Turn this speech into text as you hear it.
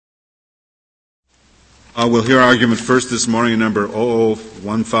We'll hear argument first this morning, number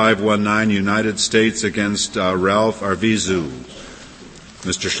 001519, United States against Ralph Arvizu.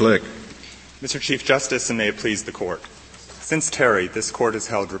 Mr. Schlick. Mr. Chief Justice, and may it please the Court. Since Terry, this Court has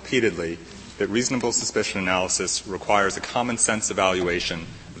held repeatedly that reasonable suspicion analysis requires a common-sense evaluation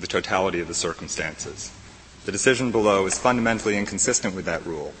of the totality of the circumstances. The decision below is fundamentally inconsistent with that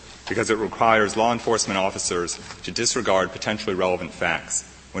rule because it requires law enforcement officers to disregard potentially relevant facts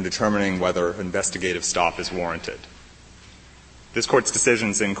when determining whether an investigative stop is warranted. This Court's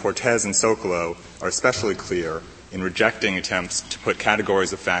decisions in Cortez and Socolow are especially clear in rejecting attempts to put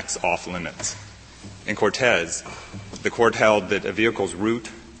categories of facts off limits. In Cortez, the Court held that a vehicle's route,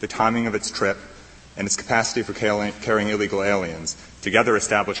 the timing of its trip, and its capacity for carrying illegal aliens together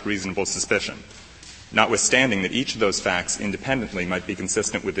established reasonable suspicion, notwithstanding that each of those facts independently might be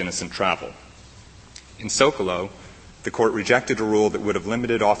consistent with innocent travel. In Socolow, the Court rejected a rule that would have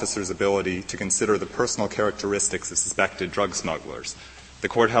limited officers' ability to consider the personal characteristics of suspected drug smugglers. The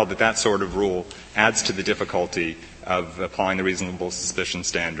Court held that that sort of rule adds to the difficulty of applying the reasonable suspicion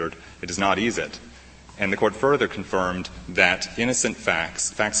standard. It does not ease it. And the Court further confirmed that innocent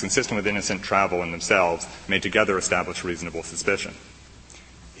facts consistent with innocent travel in themselves, may together establish reasonable suspicion.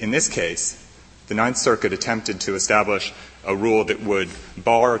 In this case, the Ninth Circuit attempted to establish a rule that would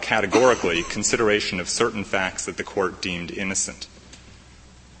bar categorically consideration of certain facts that the Court deemed innocent.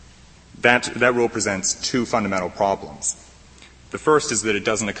 That rule presents two fundamental problems. The first is that it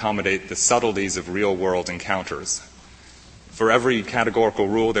doesn't accommodate the subtleties of real-world encounters. For every categorical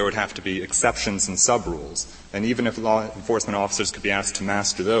rule, there would have to be exceptions and sub-rules. And even if law enforcement officers could be asked to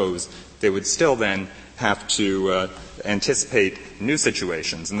master those, they would still then have to anticipate new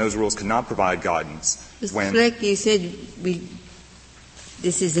situations, and those rules could not provide guidance. Mr. Fleck, you said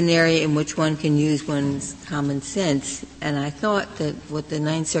this is an area in which one can use one's common sense, and I thought that what the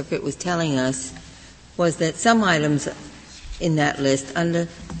Ninth Circuit was telling us was that some items in that list, under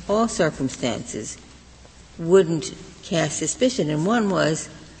all circumstances, wouldn't cast suspicion, and one had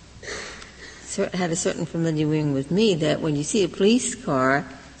a certain familiarity with me that when you see a police car,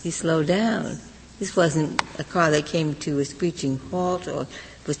 you slow down. This wasn't a car that came to a screeching halt or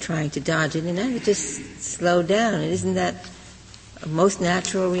was trying to dodge it, and I would just slow down. And isn't that a most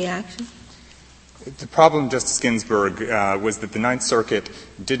natural reaction? The problem, Justice Ginsburg, was that the Ninth Circuit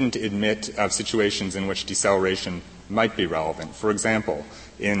didn't admit of situations in which deceleration might be relevant. For example,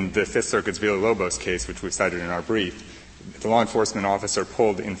 in the Fifth Circuit's Villalobos case, which we cited in our brief, the law enforcement officer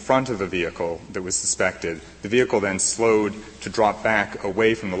pulled in front of a vehicle that was suspected. The vehicle then slowed to drop back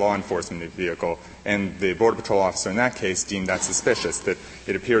away from the law enforcement vehicle, and the Border Patrol officer in that case deemed that suspicious, that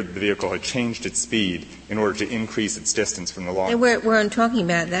it appeared that the vehicle had changed its speed in order to increase its distance from the law enforcement. They weren't talking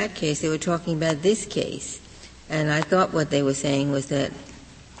about that case. They were talking about this case. And I thought what they were saying was that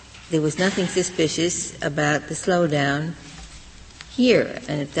there was nothing suspicious about the slowdown here,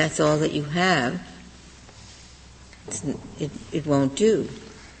 and if that's all that you have, it won't do.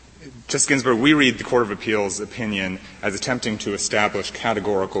 Justice Ginsburg, we read the Court of Appeals' opinion as attempting to establish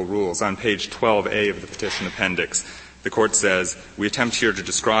categorical rules. On page 12A of the petition appendix, the Court says, "We attempt here to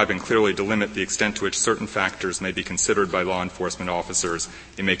describe and clearly delimit the extent to which certain factors may be considered by law enforcement officers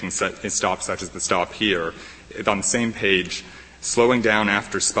in making stops such as the stop here." On the same page, slowing down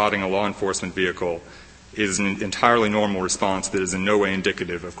after spotting a law enforcement vehicle is an entirely normal response that is in no way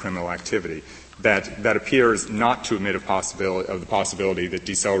indicative of criminal activity. That appears not to admit the possibility that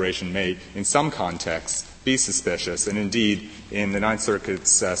deceleration may, in some contexts, be suspicious. And indeed, in the Ninth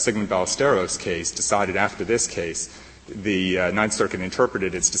Circuit's Sigmund Ballesteros case, decided after this case, the Ninth Circuit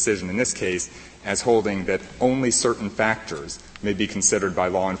interpreted its decision in this case as holding that only certain factors may be considered by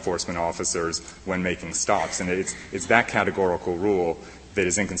law enforcement officers when making stops. And it's that categorical rule that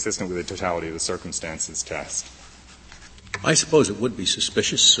is inconsistent with the totality of the circumstances test. I suppose it would be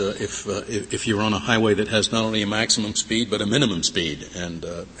suspicious if you're on a highway that has not only a maximum speed but a minimum speed, and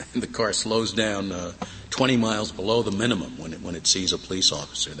the car slows down 20 miles below the minimum when it sees a police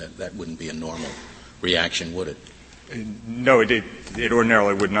officer. That wouldn't be a normal reaction, would it? No, it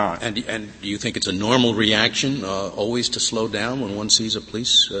ordinarily would not. And do you think it's a normal reaction always to slow down when one sees a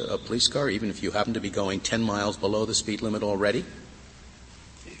police car, even if you happen to be going 10 miles below the speed limit already?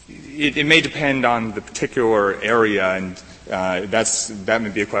 It may depend on the particular area, and that may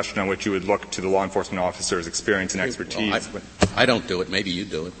be a question on which you would look to the law enforcement officer's experience and expertise. Well, I don't do it. Maybe you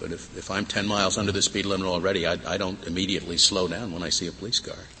do it. But if I'm 10 miles under the speed limit already, I don't immediately slow down when I see a police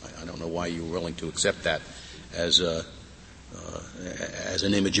car. I don't know why you're willing to accept that as an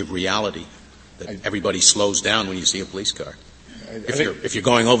image of reality, that everybody slows down when you see a police car. If you're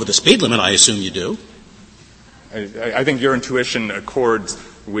going over the speed limit, I assume you do. I think your intuition accords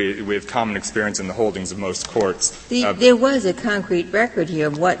with common experience in the holdings of most courts. There was a concrete record here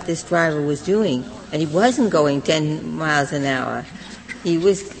of what this driver was doing, and he wasn't going 10 miles an hour. He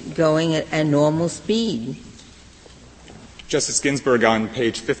was going at a normal speed. Justice Ginsburg, on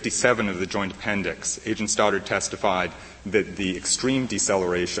page 57 of the Joint Appendix, Agent Stoddard testified that the extreme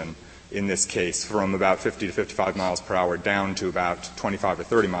deceleration in this case from about 50 to 55 miles per hour down to about 25 or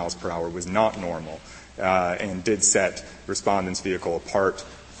 30 miles per hour was not normal and did set respondent's vehicle apart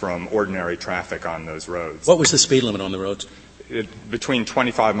from ordinary traffic on those roads. What was the speed limit on the roads? Between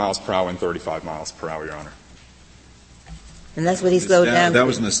 25 miles per hour and 35 miles per hour, Your Honor. And that's what he slowed down. That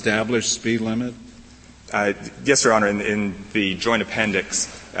was an established speed limit? Yes, Your Honor. In the Joint Appendix,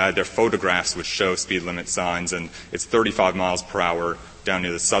 there are photographs which show speed limit signs, and it's 35 miles per hour down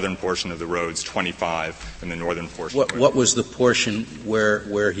near the southern portion of the roads, 25 in the northern portion. What was the portion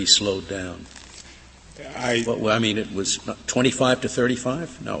where he slowed down? It was 25 to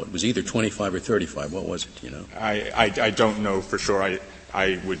 35? No, it was either 25 or 35. What was it, do you know? I don't know for sure.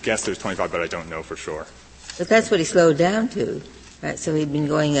 I would guess it was 25, but I don't know for sure. But that's what he slowed down to, right? So he'd been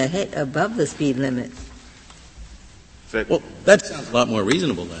going above the speed limit. That sounds a lot more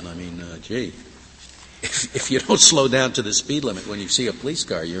reasonable then. Gee. If you don't slow down to the speed limit when you see a police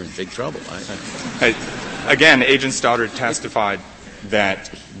car, you're in big trouble. Again, Agent Stoddard testified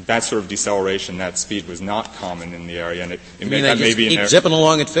that sort of deceleration, that speed was not common in the area, and keep zipping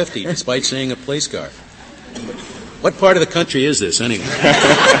along at 50 despite seeing a police car. What part of the country is this anyway?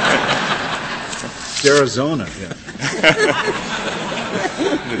 Arizona.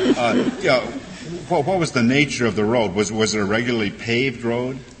 Yeah. What was the nature of the road? Was it a regularly paved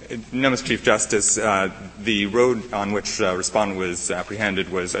road? No, Mr. Chief Justice. The road on which respondent was apprehended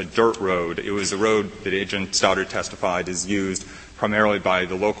was a dirt road. It was a road that Agent Stoddard testified is used primarily by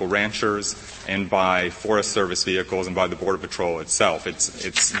the local ranchers and by Forest Service vehicles and by the Border Patrol itself.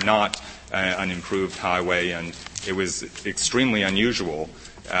 It's not an improved highway, and it was extremely unusual,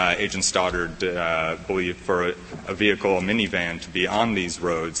 Agent Stoddard believed, for a vehicle, a minivan, to be on these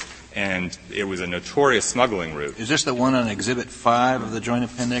roads. And it was a notorious smuggling route. Is this the one on Exhibit 5 of the Joint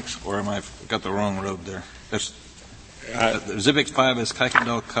Appendix, or am I got the wrong road there? Exhibit 5 is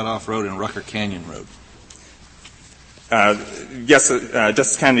Kuykendall Cutoff Road and Rucker Canyon Road. Yes,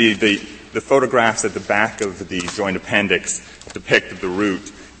 Justice Kennedy, the photographs at the back of the Joint Appendix depict the route.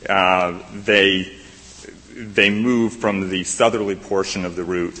 They move from the southerly portion of the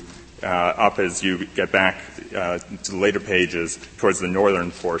route up as you get back to the later pages towards the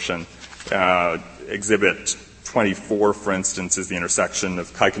northern portion. Exhibit 24, for instance, is the intersection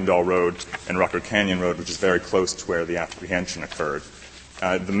of Kuykendall Road and Rucker Canyon Road, which is very close to where the apprehension occurred.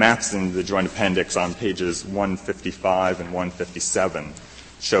 The maps in the Joint Appendix on pages 155 and 157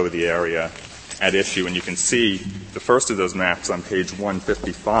 show the area at issue, and you can see the first of those maps on page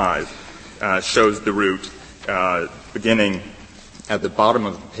 155 shows the route beginning at the bottom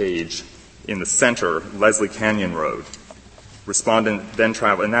of the page in the center, Leslie Canyon Road. Respondent then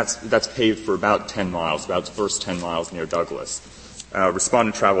traveled, and that's paved for about 10 miles, about the first 10 miles near Douglas.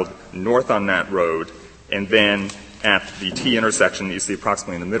 Respondent traveled north on that road, and then at the T intersection that you see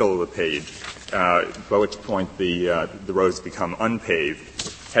approximately in the middle of the page, by which point the roads become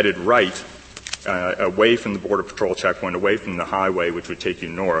unpaved, headed right away from the Border Patrol checkpoint, away from the highway, which would take you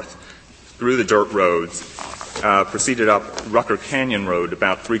north, through the dirt roads, proceeded up Rucker Canyon Road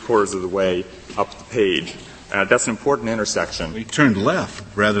about 3/4 of the way up the page. That's an important intersection. He turned left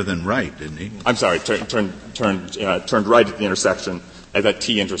rather than right, didn't he? I'm sorry, turned right at the intersection, at that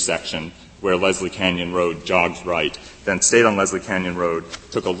T intersection where Leslie Canyon Road jogs right, then stayed on Leslie Canyon Road,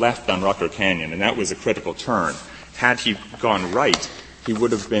 took a left on Rucker Canyon, and that was a critical turn. Had he gone right, he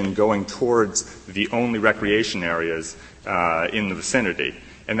would have been going towards the only recreation areas in the vicinity.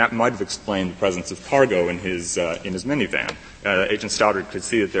 And that might have explained the presence of cargo in his minivan. Agent Stoddard could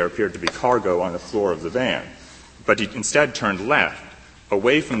see that there appeared to be cargo on the floor of the van. But he instead turned left,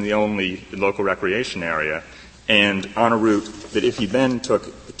 away from the only local recreation area, and on a route that if he then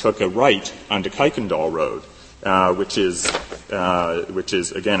took a right onto Kuykendall Road, which is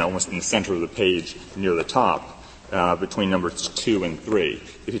again almost in the center of the page near the top, between numbers 2 and 3.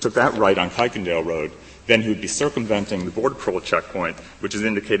 If he took that right on Kuykendall Road, then he would be circumventing the Border Patrol checkpoint, which is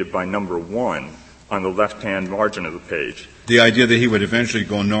indicated by number 1 on the left-hand margin of the page. The idea that he would eventually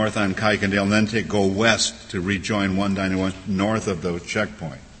go north on Kuykendall and then go west to rejoin 191 north of the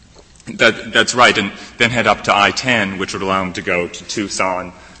checkpoint. That's right, and then head up to I-10, which would allow him to go to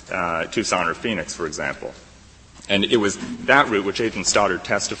Tucson or Phoenix, for example. And it was that route which Agent Stoddard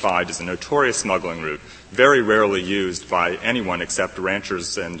testified is a notorious smuggling route, very rarely used by anyone except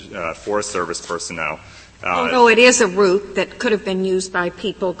ranchers and Forest Service personnel. Although it is a route that could have been used by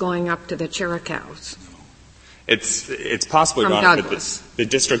people going up to the Chiricahuas. It's possibly wrong, but the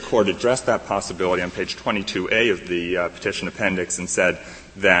district court addressed that possibility on page 22A of the petition appendix and said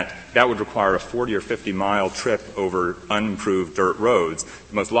that would require a 40 or 50-mile trip over unimproved dirt roads.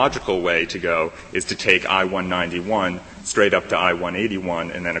 The most logical way to go is to take I-191 straight up to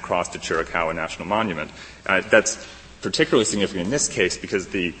I-181 and then across to Chiricahua National Monument. That's particularly significant in this case because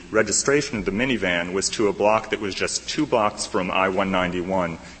the registration of the minivan was to a block that was just 2 blocks from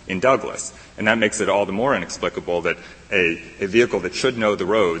I-191 in Douglas. And that makes it all the more inexplicable that a vehicle that should know the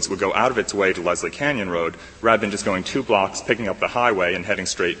roads would go out of its way to Leslie Canyon Road rather than just going 2 blocks, picking up the highway, and heading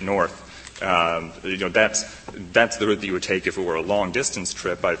straight north. That's the route that you would take if it were a long-distance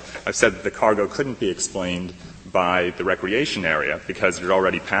trip. I've said that the cargo couldn't be explained by the recreation area because it had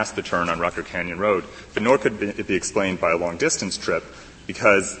already passed the turn on Rucker Canyon Road, but nor could it be explained by a long-distance trip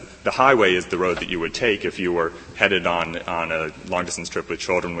because the highway is the road that you would take if you were headed on a long-distance trip with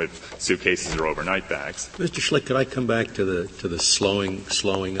children with suitcases or overnight bags. Mr. Schlick, could I come back to the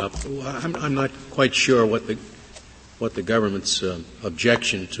slowing up? I'm not quite sure what the government's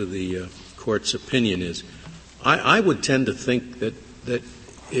objection to the court's opinion is. I would tend to think that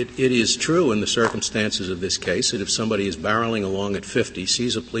it is true in the circumstances of this case that if somebody is barreling along at 50,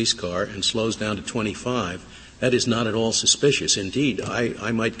 sees a police car, and slows down to 25, that is not at all suspicious. Indeed,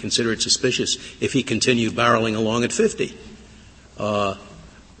 I might consider it suspicious if he continued barreling along at 50.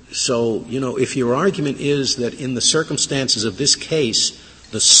 So, if your argument is that in the circumstances of this case,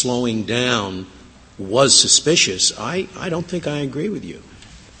 the slowing down was suspicious, I don't think I agree with you.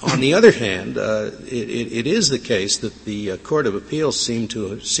 On the other hand, it is the case that the Court of Appeals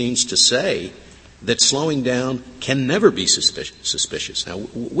seems to say that slowing down can never be suspicious. Now,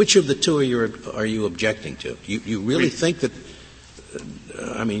 which of the two are you objecting to? You really think that,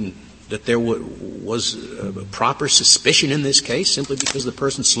 that there was a proper suspicion in this case simply because the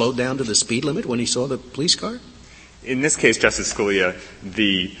person slowed down to the speed limit when he saw the police car? In this case, Justice Scalia,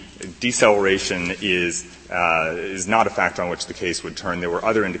 the deceleration is not a factor on which the case would turn. There were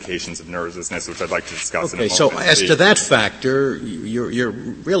other indications of nervousness, which I'd like to discuss in a moment. So as to that factor,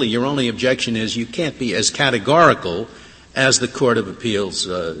 your only objection is you can't be as categorical as the Court of Appeals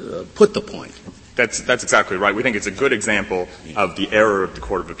put the point. That's exactly right. We think it's a good example of the error of the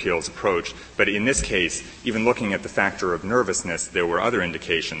Court of Appeals approach. But in this case, even looking at the factor of nervousness, there were other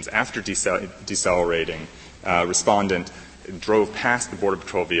indications. After decelerating, respondent drove past the Border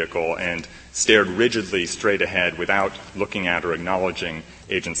Patrol vehicle and stared rigidly straight ahead without looking at or acknowledging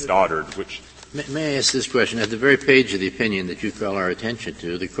Agent Stoddard, which... May I ask this question? At the very page of the opinion that you call our attention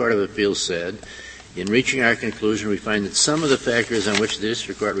to, the Court of Appeals said, in reaching our conclusion, we find that some of the factors on which the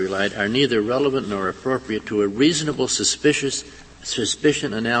district court relied are neither relevant nor appropriate to a reasonable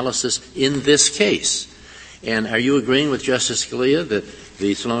suspicion analysis in this case. And are you agreeing with Justice Scalia that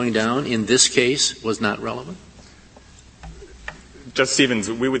the slowing down in this case was not relevant? Justice Stevens,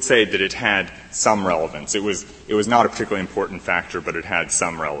 we would say that it had some relevance. It was not a particularly important factor, but it had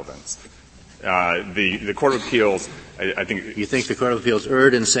some relevance. The Court of Appeals, I think... You think the Court of Appeals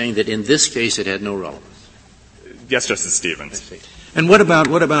erred in saying that in this case it had no relevance? Yes, Justice Stevens. And what about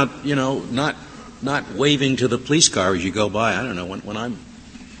not waving to the police car as you go by? I don't know, when I'm...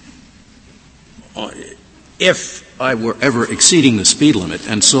 If I were ever exceeding the speed limit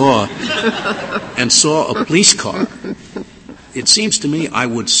and saw a police car, it seems to me I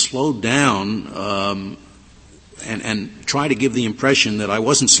would slow down and try to give the impression that I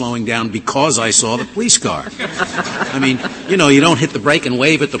wasn't slowing down because I saw the police car. I mean, you don't hit the brake and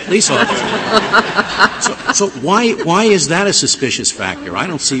wave at the police officer. So why is that a suspicious factor? I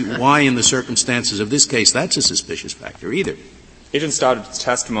don't see why in the circumstances of this case that's a suspicious factor either. Agent Stoddard's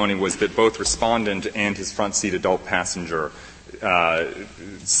testimony was that both respondent and his front seat adult passenger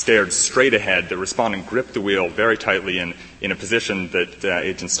stared straight ahead. The respondent gripped the wheel very tightly in a position that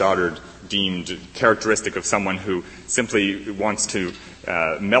Agent Stoddard deemed characteristic of someone who simply wants to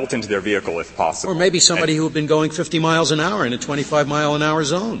melt into their vehicle if possible. Or maybe somebody who had been going 50 miles an hour in a 25-mile-an-hour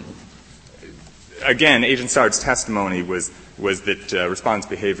zone. Again, Agent Stoddard's testimony was that respondent's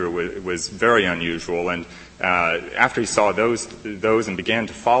behavior was very unusual, and after he saw those and began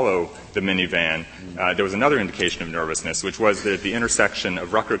to follow the minivan, there was another indication of nervousness, which was that at the intersection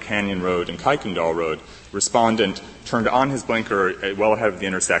of Rucker Canyon Road and Kuykendall Road, respondent turned on his blinker well ahead of the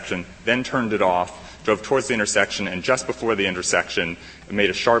intersection, then turned it off, drove towards the intersection, and just before the intersection made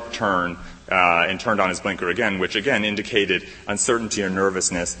a sharp turn and turned on his blinker again, which again indicated uncertainty or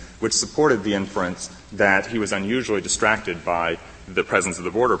nervousness, which supported the inference that he was unusually distracted by the presence of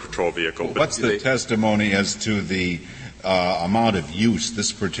the Border Patrol vehicle. What's the testimony as to the amount of use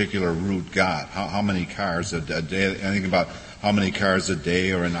this particular route got? How many cars a day? Anything about how many cars a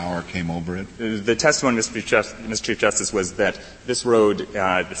day or an hour came over it? The testimony, Mr. Chief Justice, was that this road,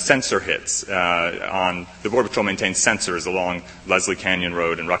 the sensor hits on the Border Patrol maintains sensors along Leslie Canyon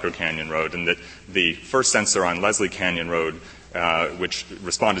Road and Rucker Canyon Road, and that the first sensor on Leslie Canyon Road, which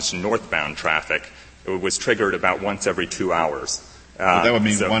responded to northbound traffic, was triggered about once every 2 hours. That would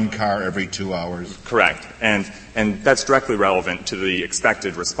mean one car every 2 hours? Correct. And that's directly relevant to the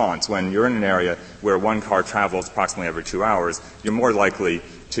expected response. When you're in an area where one car travels approximately every 2 hours, you're more likely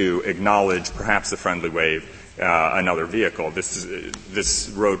to acknowledge perhaps a friendly wave, another vehicle.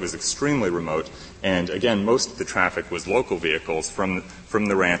 This road was extremely remote, and again, most of the traffic was local vehicles from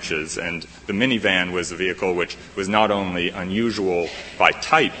the ranches, and the minivan was a vehicle which was not only unusual by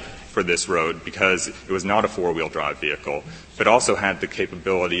type for this road because it was not a four-wheel drive vehicle, but also had the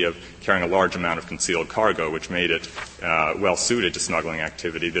capability of carrying a large amount of concealed cargo, which made it well suited to smuggling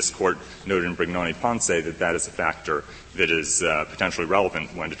activity. This court noted in Brignone Ponce that is a factor that is potentially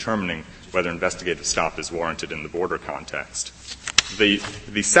relevant when determining whether investigative stop is warranted in the border context. The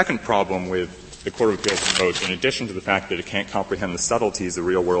second problem with the Court of Appeals approach, in addition to the fact that it can't comprehend the subtleties of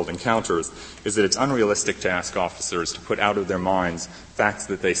real-world encounters, is that it's unrealistic to ask officers to put out of their minds facts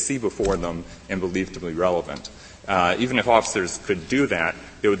that they see before them and believe to be relevant. Even if officers could do that,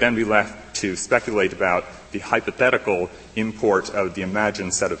 they would then be left to speculate about the hypothetical import of the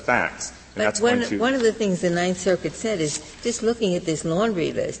imagined set of facts. And but one of the things the Ninth Circuit said is just looking at this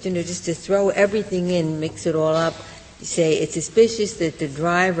laundry list, just to throw everything in, mix it all up, say it's suspicious that the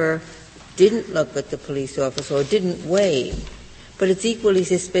driver didn't look at the police officer or didn't wave, but it's equally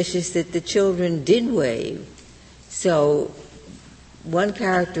suspicious that the children did wave. So one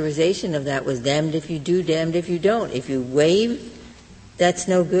characterization of that was damned if you do, damned if you don't. If you wave, that's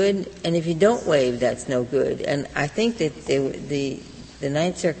no good, and if you don't wave, that's no good. And I think that the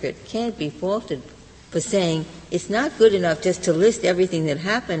Ninth Circuit can't be faulted for saying it's not good enough just to list everything that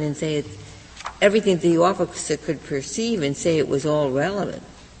happened and say it's everything the officer could perceive and say it was all relevant.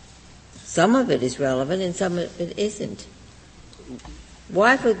 Some of it is relevant and some of it isn't.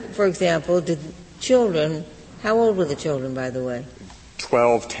 Why, for example, did children — how old were the children, by the way?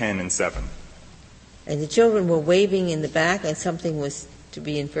 12, 10, and 7. And the children were waving in the back, and something was to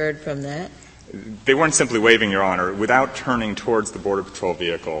be inferred from that? They weren't simply waving, Your Honor, without turning towards the Border Patrol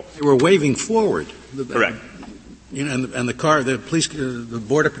vehicle. They were waving forward. Correct. And the car, the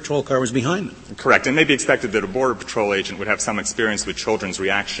Border Patrol car was behind them. Correct. It may be expected that a Border Patrol agent would have some experience with children's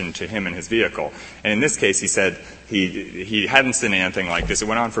reaction to him and his vehicle. And in this case, he said he hadn't seen anything like this. It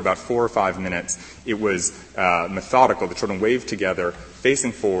went on for about 4 or 5 minutes. It was methodical. The children waved together,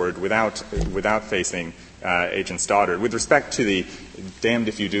 facing forward, without facing Agent Stoddard. With respect to the damned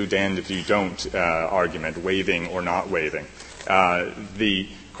if you do, damned if you don't argument, waving or not waving, the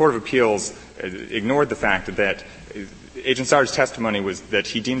Court of Appeals ignored the fact that Agent Stoddard's testimony was that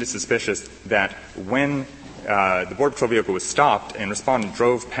he deemed it suspicious that when the Border Patrol vehicle was stopped and respondent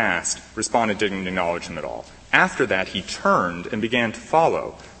drove past, respondent didn't acknowledge him at all. After that, he turned and began to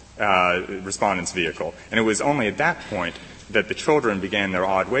follow respondent's vehicle. And it was only at that point that the children began their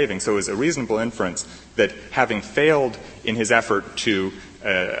odd waving. So it was a reasonable inference that having failed in his effort to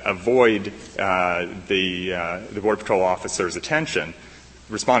avoid the Border Patrol officer's attention,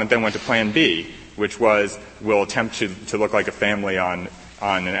 respondent then went to Plan B, which was, we'll attempt to look like a family on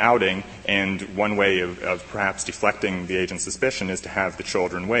an outing, and one way of perhaps deflecting the agent's suspicion is to have the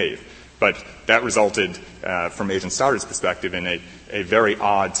children wave. But that resulted, from Agent Stoddard's perspective, in a very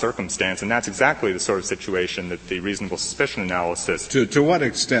odd circumstance, and that's exactly the sort of situation that the reasonable suspicion analysis. To what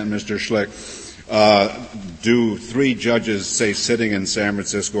extent, Mr. Schlick, do 3 judges, say, sitting in San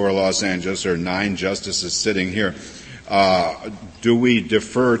Francisco or Los Angeles, or 9 justices sitting here, do we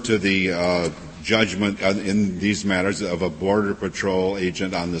defer to the judgment in these matters of a Border Patrol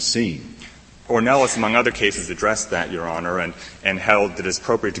agent on the scene? Ornelas, among other cases, addressed that, Your Honor, and held that it's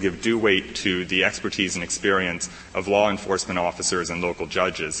appropriate to give due weight to the expertise and experience of law enforcement officers and local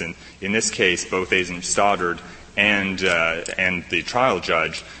judges. And in this case, both Agent Stoddard and the trial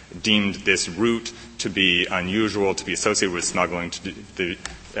judge deemed this route to be unusual, to be associated with smuggling. The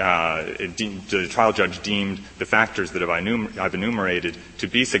trial judge deemed the factors that I've enumerated to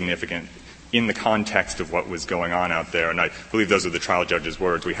be significant in the context of what was going on out there. And I believe those are the trial judge's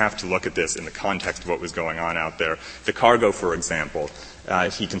words. We have to look at this in the context of what was going on out there. The cargo, for example,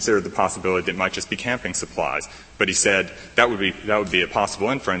 he considered the possibility that it might just be camping supplies. But he said that would be a possible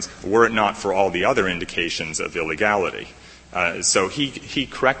inference were it not for all the other indications of illegality. So he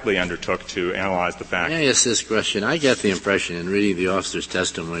correctly undertook to analyze the fact. May I ask this question? I get the impression in reading the officer's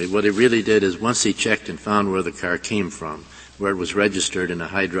testimony, what he really did is once he checked and found where the car came from, where it was registered in a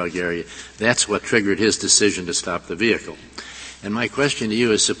high drug area, that's what triggered his decision to stop the vehicle. And my question to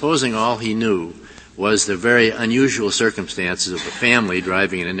you is, supposing all he knew was the very unusual circumstances of a family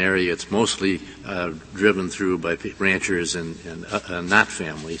driving in an area that's mostly driven through by ranchers and not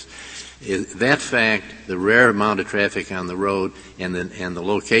families, that fact, the rare amount of traffic on the road, and the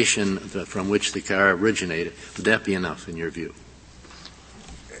location from which the car originated, would that be enough in your view?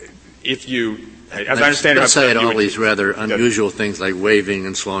 If you, as I understand it, aside all these rather unusual things like waving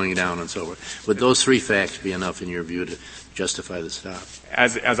and slowing down and so forth, would those three facts be enough in your view to justify the stop?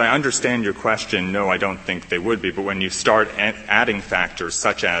 As I understand your question, no, I don't think they would be. But when you start adding factors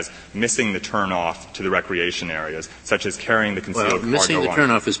such as missing the turnoff to the recreation areas, such as carrying the concealed cargo. Missing the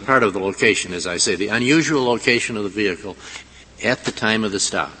turnoff is part of the location, as I say. The unusual location of the vehicle at the time of the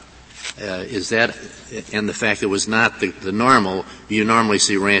stop. Is that, and the fact that it was not the normal, you normally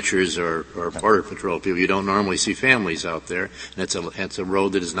see ranchers or border patrol people, you don't normally see families out there, and it's a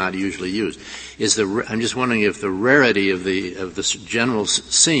road that is not usually used. I'm just wondering if the rarity of the general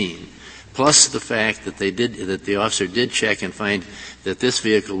scene, plus the fact that that the officer did check and find that this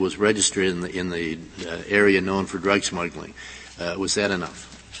vehicle was registered in the area known for drug smuggling, was that enough?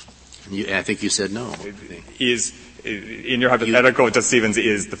 I think you said no. In your hypothetical, Justice Stevens,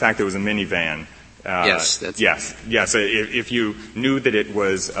 is the fact that it was a minivan. Yes. Yes. If you knew that it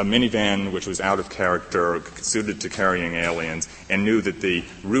was a minivan which was out of character, suited to carrying aliens, and knew that the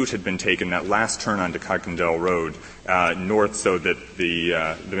route had been taken, that last turn onto Kuykendall Road, north, so that the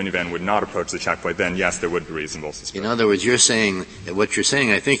minivan would not approach the checkpoint, then yes, there would be reasonable suspicion. In other words, what you're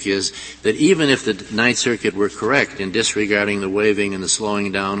saying, I think, is that even if the Ninth Circuit were correct in disregarding the waving and the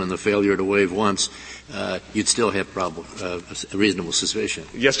slowing down and the failure to wave once, you'd still have reasonable suspicion.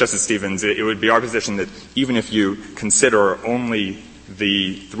 Yes, Justice Stevens, it would be our position that even if you consider only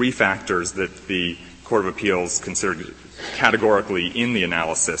the three factors that the Court of Appeals considered categorically in the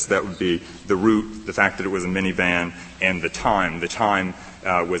analysis, that would be the route, the fact that it was a minivan, and the time. The time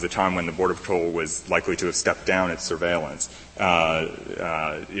was a time when the Border Patrol was likely to have stepped down its surveillance.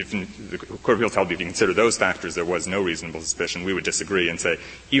 If the Court of Appeals held if you consider those factors, there was no reasonable suspicion, we would disagree and say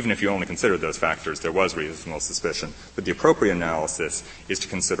even if you only considered those factors, there was reasonable suspicion. But the appropriate analysis is to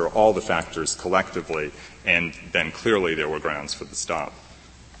consider all the factors collectively, and then clearly there were grounds for the stop.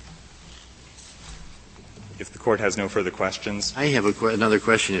 If the Court has no further questions. I have another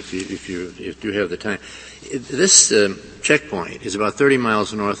question if you have the time. This checkpoint is about 30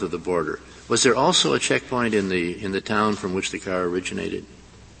 miles north of the border. Was there also a checkpoint in the town from which the car originated?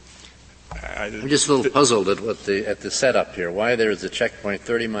 I'm just a little puzzled at the setup here. Why there is a checkpoint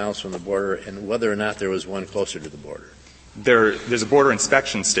 30 miles from the border, and whether or not there was one closer to the border. There's a border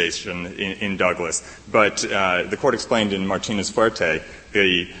inspection station in Douglas, but the Court explained in Martinez-Fuerte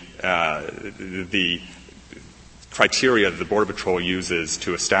the criteria that the Border Patrol uses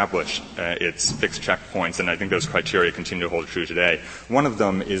to establish its fixed checkpoints, and I think those criteria continue to hold true today. One of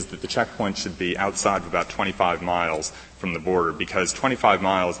them is that the checkpoint should be outside of about 25 miles from the border, because 25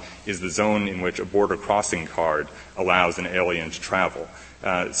 miles is the zone in which a border crossing card allows an alien to travel.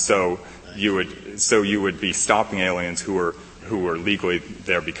 So you would be stopping aliens who are legally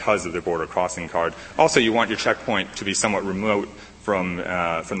there because of their border crossing card. Also, you want your checkpoint to be somewhat remote from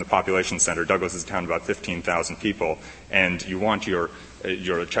the population center. Douglas is a town of about 15,000 people, and you want your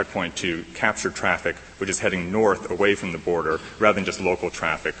checkpoint to capture traffic which is heading north away from the border rather than just local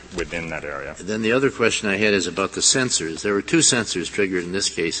traffic within that area. Then the other question I had is about the sensors. There were two sensors triggered in this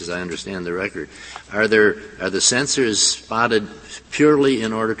case, as I understand the record. Are the sensors spotted purely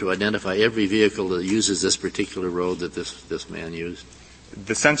in order to identify every vehicle that uses this particular road that this man used?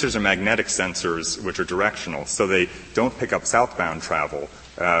 The sensors are magnetic sensors which are directional, so they don't pick up southbound travel,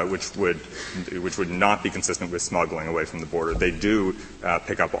 which would not be consistent with smuggling away from the border. They do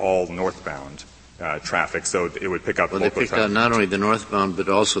pick up all northbound traffic, so it would pick up local traffic. They picked up not only the northbound, but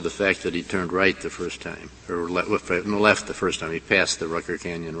also the fact that he turned right the first time, or left the first time. He passed the Rucker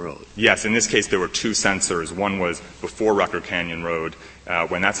Canyon Road. Yes, in this case there were two sensors. One was before Rucker Canyon Road.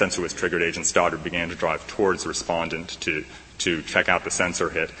 When that sensor was triggered, Agent Stoddard began to drive towards the respondent to check out the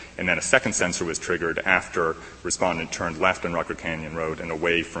sensor hit, and then a second sensor was triggered after respondent turned left on Rucker Canyon Road and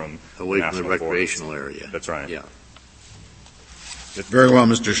away from the recreational area. That's right. Yeah. Very well,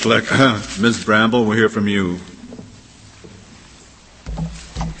 Mr. Schleck. Ms. Bramble, we'll hear from you.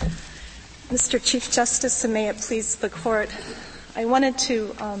 Mr. Chief Justice, and may it please the Court, I wanted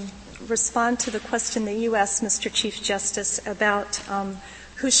to respond to the question that you asked, Mr. Chief Justice, about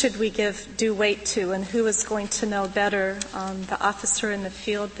who should we give due weight to, and who is going to know better, the officer in the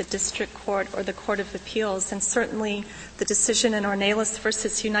field, the district court, or the Court of Appeals? And certainly the decision in Ornelas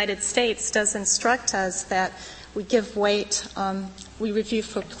versus United States does instruct us that we give weight, we review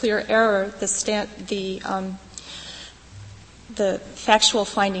for clear error the factual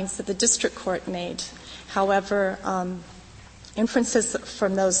findings that the district court made. However, inferences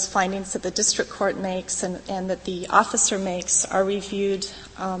from those findings that the district court makes and that the officer makes are reviewed,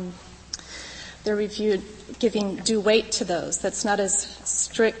 they're reviewed giving due weight to those. That's not as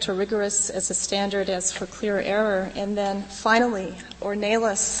strict or rigorous as a standard as for clear error. And then finally,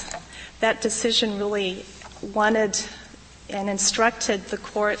 Ornelas, that decision really wanted and instructed the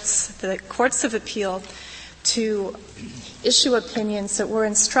courts of appeal to issue opinions that were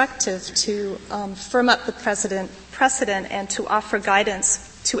instructive to firm up the precedent and to offer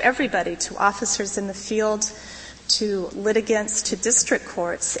guidance to everybody, to officers in the field, to litigants, to district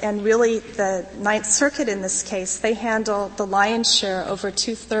courts. And really the Ninth Circuit in this case, they handle the lion's share. Over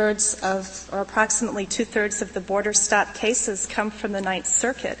approximately two-thirds of the border stop cases come from the Ninth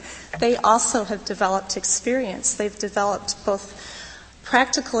Circuit. They also have developed experience. They've developed both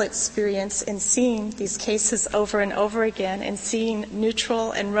practical experience in seeing these cases over and over again and seeing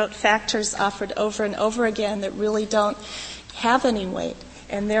neutral and rote factors offered over and over again that really don't have any weight.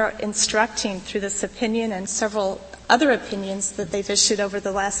 And they're instructing through this opinion and several other opinions that they've issued over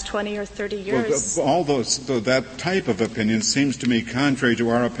the last 20 or 30 years. Well, that type of opinion seems to me contrary to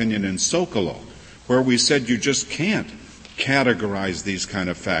our opinion in Sokolow, where we said you just can't categorize these kind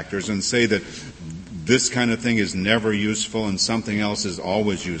of factors and say that this kind of thing is never useful and something else is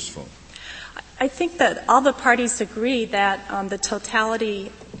always useful. I think that all the parties agree that the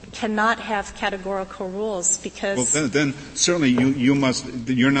totality cannot have categorical rules because... Well, then certainly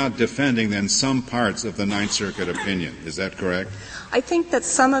you're not defending then some parts of the Ninth Circuit opinion. Is that correct? I think that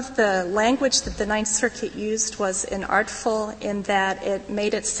some of the language that the Ninth Circuit used was inartful in that it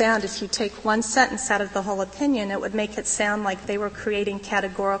made it sound, if you take one sentence out of the whole opinion, it would make it sound like they were creating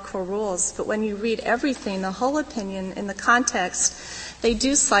categorical rules. But when you read everything, the whole opinion, in the context, they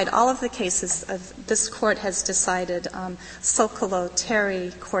do cite all of the cases of this Court has decided, Sokolow,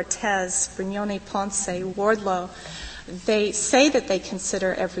 Terry, Cortez, Brignone-Ponce, Wardlow. They say that they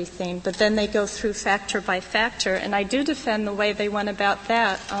consider everything, but then they go through factor by factor, and I do defend the way they went about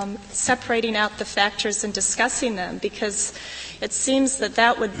that, separating out the factors and discussing them, because it seems that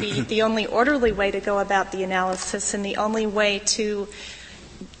that would be the only orderly way to go about the analysis and the only way to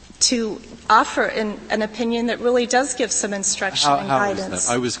offer an opinion that really does give some instruction and guidance. How is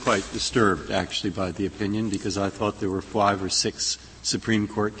that? I was quite disturbed, actually, by the opinion, because I thought there were 5 or 6 Supreme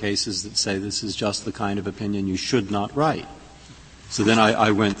Court cases that say this is just the kind of opinion you should not write. So then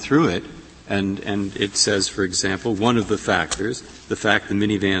I went through it, and it says, for example, one of the factors, the fact the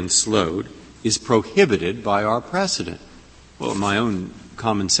minivan slowed, is prohibited by our precedent. Well, my own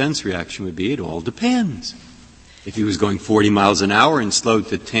common sense reaction would be it all depends. If he was going 40 miles an hour and slowed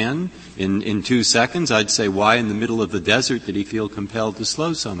to 10 in 2 seconds, I'd say, why in the middle of the desert did he feel compelled to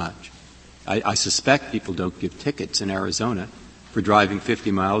slow so much? I suspect people don't give tickets in Arizona for driving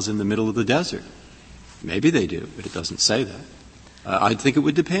 50 miles in the middle of the desert. Maybe they do, but it doesn't say that. I think it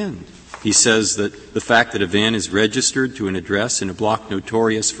would depend. He says that the fact that a van is registered to an address in a block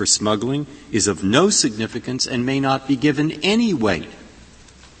notorious for smuggling is of no significance and may not be given any weight.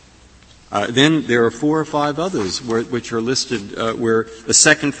 Then there are 4 or 5 others which are listed where the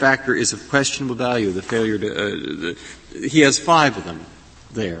second factor is of questionable value, the failure to he has 5 of them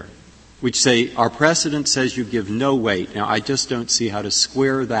there, which say our precedent says you give no weight. Now, I just don't see how to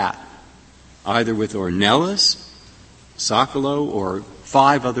square that, either with Ornelas, Sokolow, or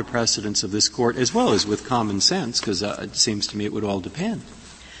 5 other precedents of this Court, as well as with common sense, because it seems to me it would all depend.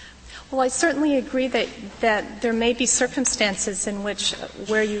 Well, I certainly agree that there may be circumstances in which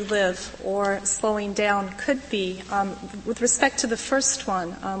where you live or slowing down could be. With respect to the first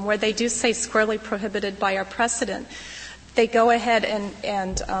one, where they do say squarely prohibited by our precedent, they go ahead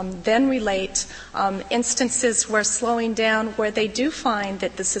and then relate instances where slowing down, where they do find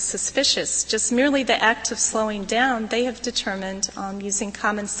that this is suspicious. Just merely the act of slowing down, they have determined using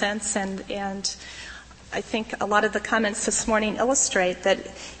common sense and I think a lot of the comments this morning illustrate that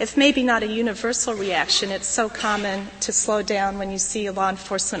if maybe not a universal reaction, it's so common to slow down when you see a law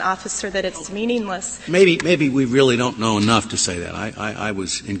enforcement officer that it's meaningless. Maybe we really don't know enough to say that. I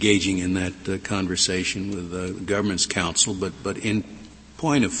was engaging in that conversation with the government's counsel, but in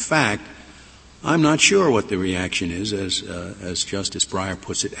point of fact, I'm not sure what the reaction is, as Justice Breyer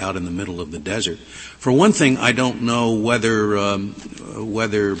puts it, out in the middle of the desert. For one thing, I don't know whether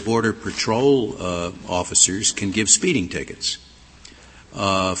Border Patrol officers can give speeding tickets.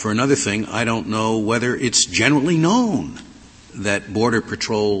 For another thing, I don't know whether it's generally known that Border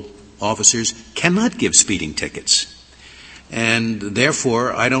Patrol officers cannot give speeding tickets. And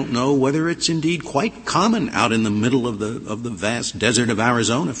therefore, I don't know whether it's indeed quite common out in the middle of the vast desert of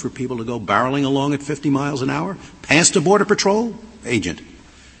Arizona for people to go barreling along at 50 miles an hour past a Border Patrol agent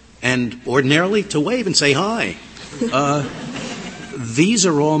and ordinarily to wave and say hi. These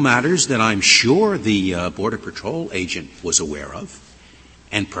are all matters that I'm sure the Border Patrol agent was aware of,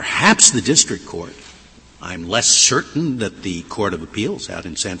 and perhaps the district court. I'm less certain that the Court of Appeals out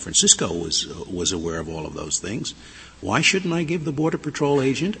in San Francisco was aware of all of those things. Why shouldn't I give the Border Patrol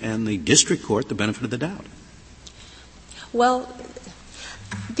agent and the district court the benefit of the doubt? Well,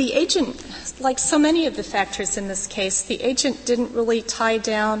 the agent, like so many of the factors in this case, the agent didn't really tie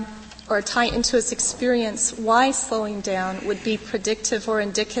down or tie into his experience why slowing down would be predictive or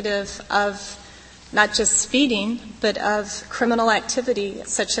indicative of not just speeding, but of criminal activity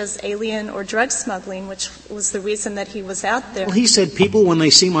such as alien or drug smuggling, which was the reason that he was out there. Well, he said people, when they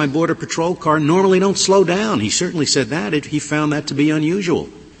see my Border Patrol car, normally don't slow down. He certainly said that. He found that to be unusual.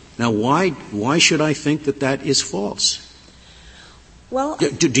 Now, why should I think that is false? Well,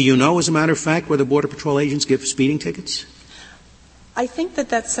 do you know, as a matter of fact, whether Border Patrol agents give speeding tickets? I think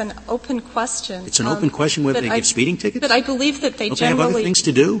that's an open question. It's an open question whether they give speeding tickets? But I believe that they Don't generally... they have other things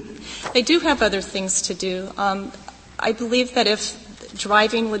to do? They do have other things to do. I believe that if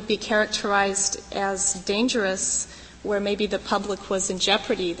driving would be characterized as dangerous, where maybe the public was in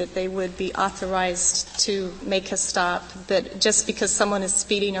jeopardy, that they would be authorized to make a stop. That just because someone is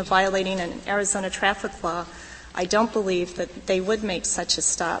speeding or violating an Arizona traffic law, I don't believe that they would make such a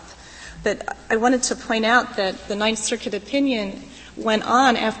stop. But I wanted to point out that the Ninth Circuit opinion went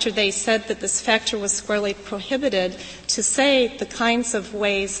on, after they said that this factor was squarely prohibited, to say the kinds of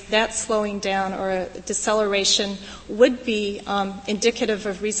ways that slowing down or a deceleration would be indicative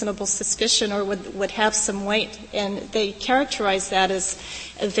of reasonable suspicion or would have some weight. And they characterized that as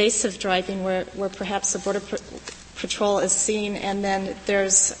evasive driving, where perhaps a Border Patrol is seen and then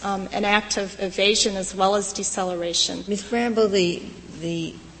there's an act of evasion as well as deceleration. Ms. Bramble,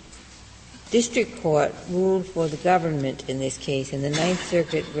 the district court ruled for the government in this case, and the Ninth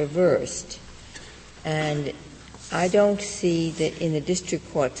Circuit reversed. And I don't see that in the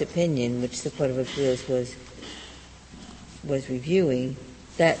district court's opinion, which the Court of Appeals was reviewing,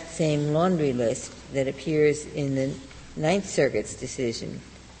 that same laundry list that appears in the Ninth Circuit's decision.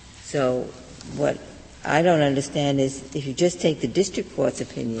 So what I don't understand is, if you just take the district court's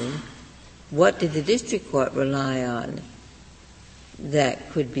opinion, what did the district court rely on that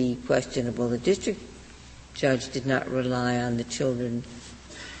could be questionable? The district judge did not rely on the children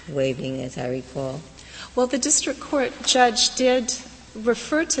waving, as I recall. Well, the district court judge did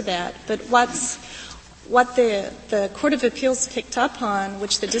refer to that, but what the Court of Appeals picked up on,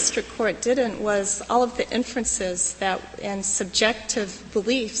 which the district court didn't, was all of the inferences and subjective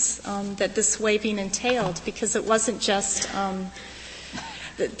beliefs that this waving entailed, because it wasn't just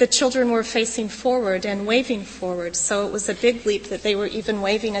the children were facing forward and waving forward, so it was a big leap that they were even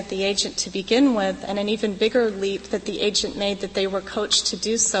waving at the agent to begin with, and an even bigger leap that the agent made that they were coached to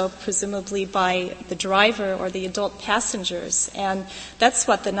do so, presumably by the driver or the adult passengers. And that's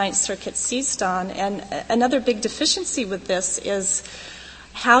what the Ninth Circuit seized on. And another big deficiency with this is,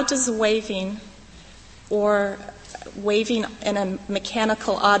 how does waving, or waving in a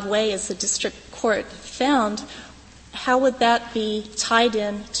mechanical, odd way, as the district court found, how would that be tied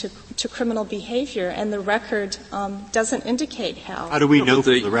in to criminal behavior? And the record doesn't indicate how. How do we know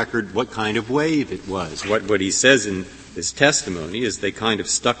from the record what kind of wave it was? What he says in his testimony is they kind of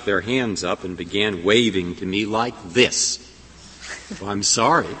stuck their hands up and began waving to me like this. Well, I'm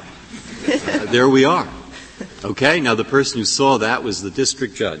sorry. There we are. Okay, now the person who saw that was the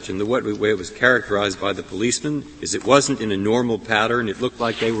district judge, and the way it was characterized by the policeman is it wasn't in a normal pattern. It looked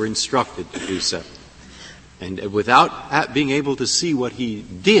like they were instructed to do so. And without being able to see what he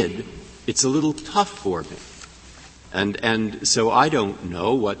did, it's a little tough for me. And so I don't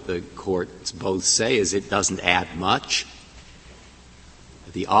know what the courts both say is it doesn't add much.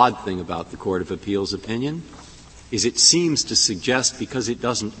 The odd thing about the Court of Appeals opinion is it seems to suggest because it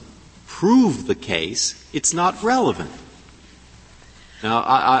doesn't prove the case, it's not relevant. Now,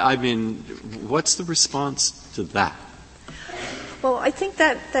 I mean, what's the response to that? Well, I think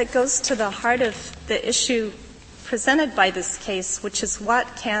that goes to the heart of the issue presented by this case, which is what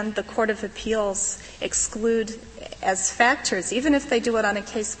can the Court of Appeals exclude as factors, even if they do it on a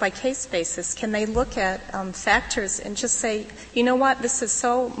case-by-case basis. Can they look at factors and just say, you know what, this is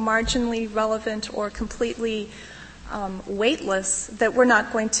so marginally relevant or completely weightless, that we're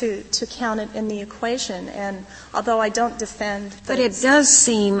not going to count it in the equation. And although I don't defend But it does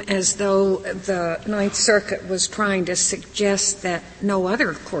seem as though the Ninth Circuit was trying to suggest that no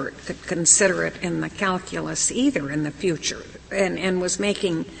other court could consider it in the calculus either in the future, and was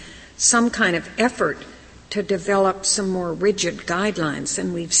making some kind of effort to develop some more rigid guidelines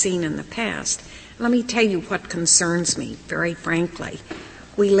than we've seen in the past. Let me tell you what concerns me, very frankly.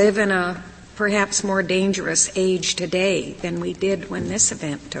 We live in a perhaps more dangerous age today than we did when this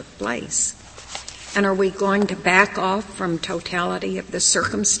event took place. And are we going to back off from totality of the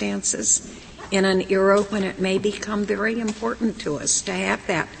circumstances in an era when it may become very important to us to have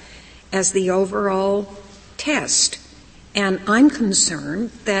that as the overall test? And I'm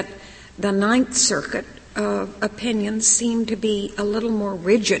concerned that the Ninth Circuit opinions seem to be a little more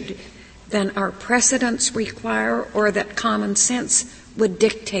rigid than our precedents require or that common sense would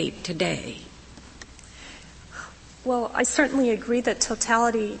dictate today. Well, I certainly agree that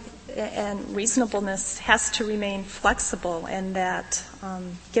totality and reasonableness has to remain flexible, and that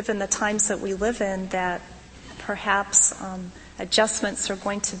given the times that we live in, that perhaps adjustments are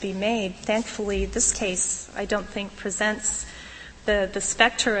going to be made. Thankfully, this case, I don't think, presents the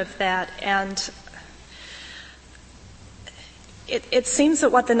specter of that. And it seems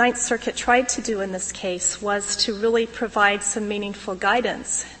that what the Ninth Circuit tried to do in this case was to really provide some meaningful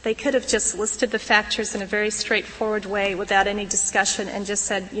guidance. They could have just listed the factors in a very straightforward way without any discussion and just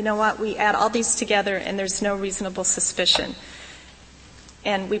said, you know what, we add all these together and there's no reasonable suspicion.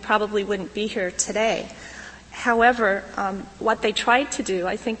 And we probably wouldn't be here today. However, what they tried to do,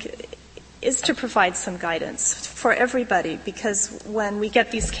 I think, is to provide some guidance for everybody, because when we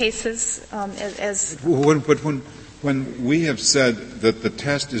get these cases When we have said that the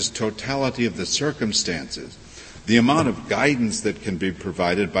test is totality of the circumstances, the amount of guidance that can be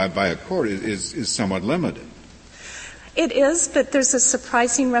provided by a court is somewhat limited. It is, but there's a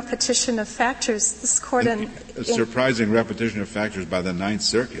surprising repetition of factors. This court surprising repetition of factors by the Ninth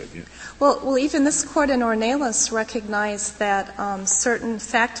Circuit. Yeah. Well, even this court in Ornelas recognized that certain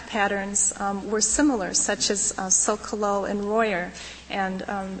fact patterns were similar, such as Sokolow and Royer, and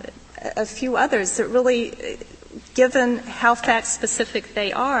a few others that really, given how fact-specific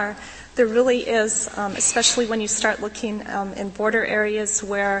they are, there really is, especially when you start looking in border areas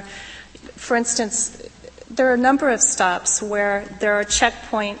where, for instance, there are a number of stops where there are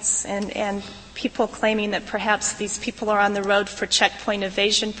checkpoints and people claiming that perhaps these people are on the road for checkpoint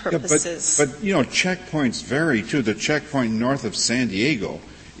evasion purposes. Yeah, but checkpoints vary too. The checkpoint north of San Diego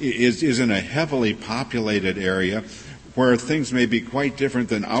is in a heavily populated area where things may be quite different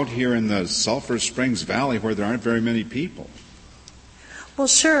than out here in the Sulphur Springs Valley where there aren't very many people. Well,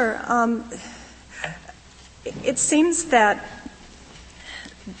 sure. It seems that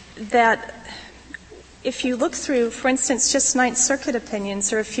if you look through, for instance, just Ninth Circuit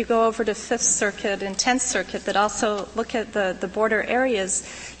opinions, or if you go over to Fifth Circuit and Tenth Circuit that also look at the border areas,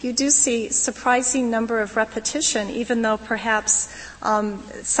 you do see surprising number of repetition, even though perhaps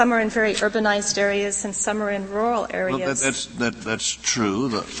some are in very urbanized areas and some are in rural areas. Well, that's true.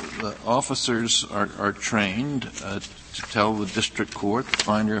 The officers are trained to tell the district court, the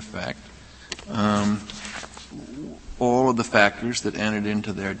finder of fact, all of the factors that entered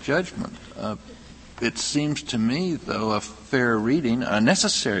into their judgment. It seems to me, though, a fair reading, a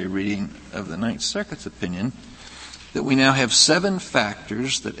necessary reading of the Ninth Circuit's opinion, that we now have 7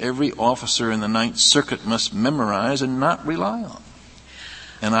 factors that every officer in the Ninth Circuit must memorize and not rely on.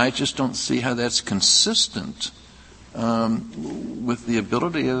 And I just don't see how that's consistent with the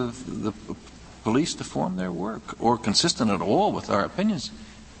ability of the police to form their work, or consistent at all with our opinions.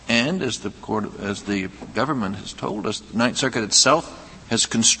 And as the government has told us, the Ninth Circuit itself has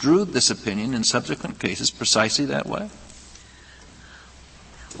construed this opinion in subsequent cases precisely that way.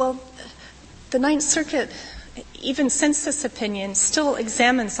 Well, the Ninth Circuit, even since this opinion, still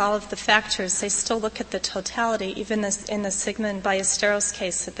examines all of the factors. They still look at the totality, even in the Sigmund and Ballesteros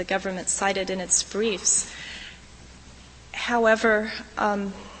case that the government cited in its briefs. However,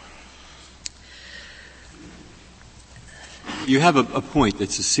 you have a point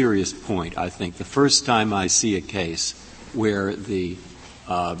that's a serious point, I think. The first time I see a case where the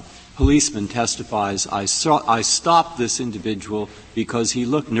policeman testifies, I stopped this individual because he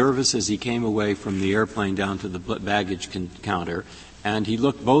looked nervous as he came away from the airplane down to the baggage counter, and he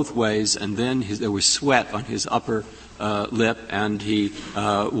looked both ways, and then there was sweat on his upper lip, and he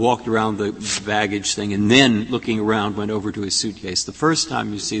walked around the baggage thing, and then, looking around, went over to his suitcase. The first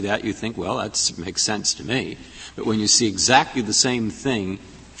time you see that, you think, well, that makes sense to me. But when you see exactly the same thing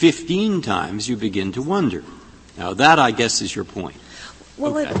 15 times, you begin to wonder. Now, that, I guess, is your point.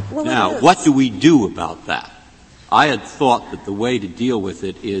 Well, okay. Well, now, what do we do about that? I had thought that the way to deal with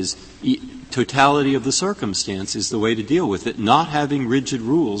it is totality of the circumstance is the way to deal with it, not having rigid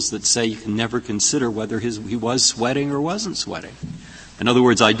rules that say you can never consider whether he was sweating or wasn't sweating. In other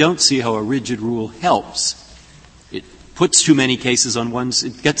words, I don't see how a rigid rule helps. It puts too many cases on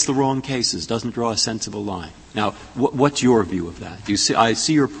it gets the wrong cases, doesn't draw a sensible line. Now, what's your view of that? I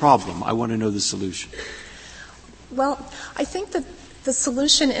see your problem. I want to know the solution. Well, I think that the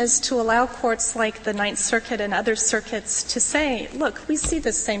solution is to allow courts like the Ninth Circuit and other circuits to say, look, we see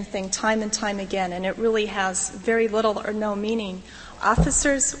the same thing time and time again, and it really has very little or no meaning.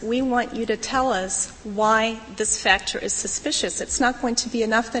 Officers, we want you to tell us why this factor is suspicious. It's not going to be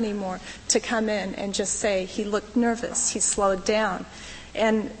enough anymore to come in and just say he looked nervous, he slowed down.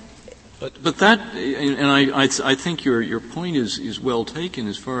 But that, and I think your point is well taken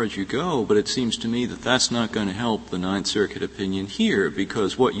as far as you go, but it seems to me that that's not going to help the Ninth Circuit opinion here,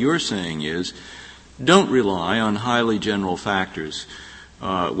 because what you're saying is don't rely on highly general factors,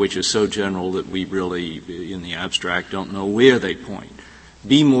 which is so general that we really, in the abstract, don't know where they point.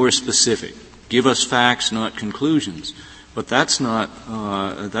 Be more specific. Give us facts, not conclusions. But that's not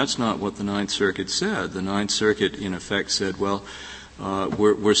what the Ninth Circuit said. The Ninth Circuit, in effect, said, well,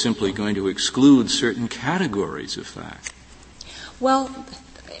 we're simply going to exclude certain categories of fact. Well,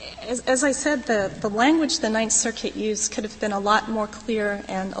 as I said, the language the Ninth Circuit used could have been a lot more clear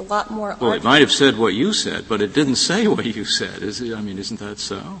and a lot more Well, it might have said what you said, but it didn't say what you said. Isn't that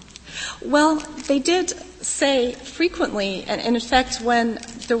so? Well, they did say frequently, and in fact, when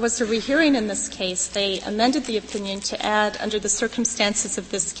there was a rehearing in this case, they amended the opinion to add, under the circumstances of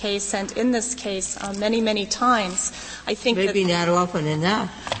this case and in this case, many, many times. I think maybe not often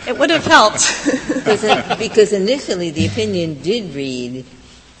enough. It would have helped. Because initially the opinion did read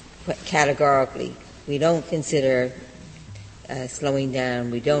categorically. We don't consider slowing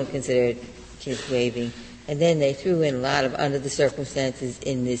down. We don't consider kids waving. And then they threw in a lot of under the circumstances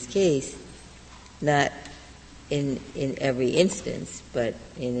in this case, not in every instance, but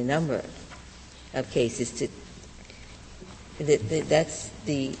in a number of cases. That's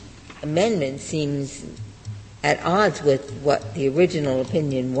the amendment seems at odds with what the original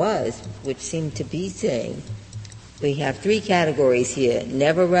opinion was, which seemed to be saying we have three categories here: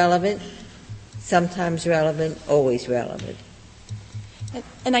 never relevant, sometimes relevant, always relevant.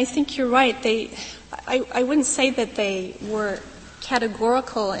 And I think you're right. I wouldn't say that they were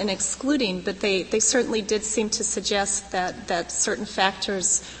categorical in excluding, but they certainly did seem to suggest that certain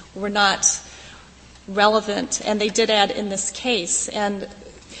factors were not relevant, and they did add in this case. And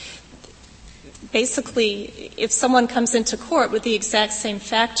basically, if someone comes into court with the exact same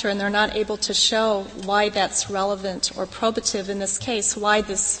factor and they're not able to show why that's relevant or probative in this case, why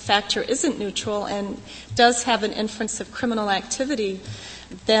this factor isn't neutral and does have an inference of criminal activity,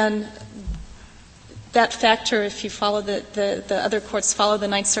 then that factor, if you follow the other courts follow the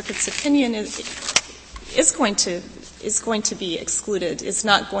Ninth Circuit's opinion, is going to be excluded, is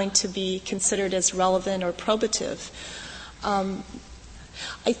not going to be considered as relevant or probative.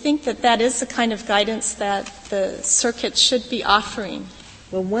 I think that is the kind of guidance that the circuit should be offering.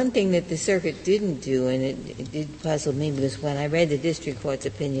 Well, one thing that the circuit didn't do, and it did puzzle me, was when I read the district court's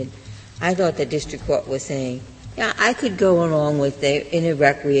opinion, I thought the district court was saying, yeah, I could go along with it in a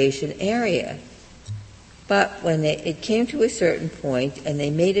recreation area. But when it came to a certain point and they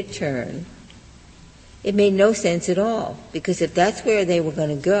made a turn, it made no sense at all, because if that's where they were going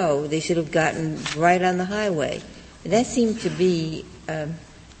to go, they should have gotten right on the highway. And that seemed to be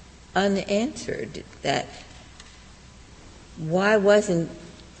unanswered, that why wasn't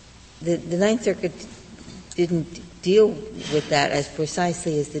the Ninth Circuit didn't deal with that as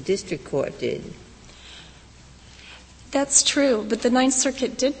precisely as the district court did. That's true, but the Ninth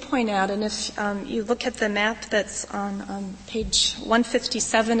Circuit did point out, and if you look at the map that's on page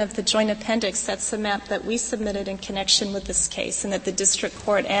 157 of the joint appendix, that's the map that we submitted in connection with this case and that the district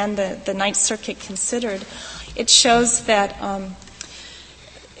court and the Ninth Circuit considered. It shows that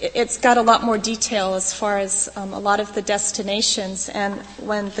it's got a lot more detail as far as a lot of the destinations, and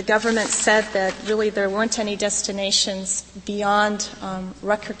when the government said that really there weren't any destinations beyond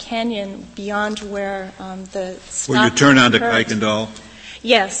Rucker Canyon, beyond where the stop where you turn onto occurred. Kuykendall?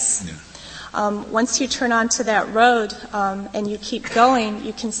 Yes. Yeah. Once you turn onto that road and you keep going,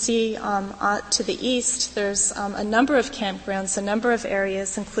 you can see to the east there's a number of campgrounds, a number of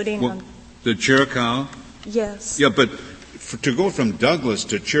areas, including the Chiricahua? Yes. Yeah, but to go from Douglas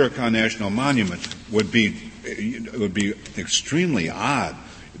to Chiricahua National Monument would be extremely odd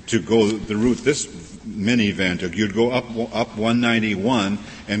to go the route this minivan took. You'd go up 191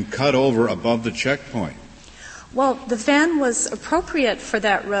 and cut over above the checkpoint. Well, the van was appropriate for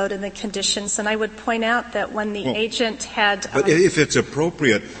that road and the conditions, and I would point out that when the agent had... But if it's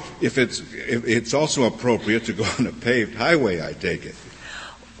appropriate, if it's also appropriate to go on a paved highway, I take it.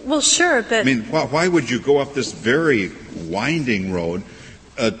 Well, sure, but... I mean, why would you go up this very winding road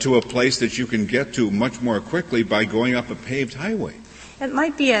to a place that you can get to much more quickly by going up a paved highway? It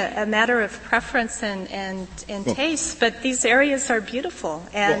might be a matter of preference and taste, but these areas are beautiful.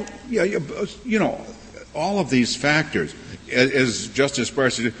 And all of these factors, as Justice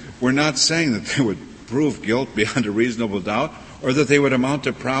Breyer said, we're not saying that they would prove guilt beyond a reasonable doubt or that they would amount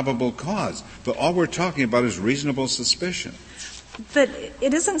to probable cause. But all we're talking about is reasonable suspicion. But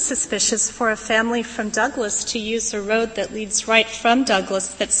it isn't suspicious for a family from Douglas to use a road that leads right from Douglas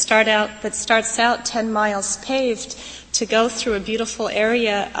that starts out 10 miles paved to go through a beautiful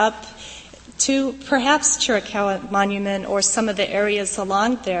area up to perhaps Chiricahua Monument or some of the areas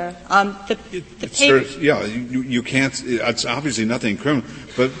along there. You can't. It's obviously nothing criminal.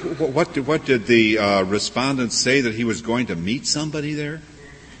 But what did the respondent say, that he was going to meet somebody there?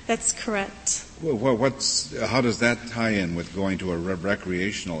 That's correct. Well, how does that tie in with going to a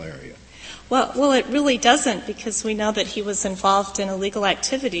recreational area? Well, it really doesn't, because we know that he was involved in illegal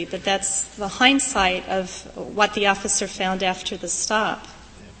activity, but that's the hindsight of what the officer found after the stop.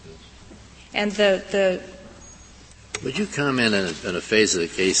 And Would you comment on a phase of the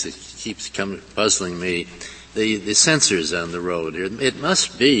case that keeps puzzling me? The sensors on the road. It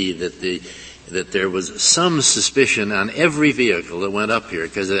must be that there was some suspicion on every vehicle that went up here,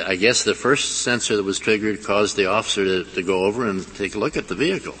 because I guess the first sensor that was triggered caused the officer to go over and take a look at the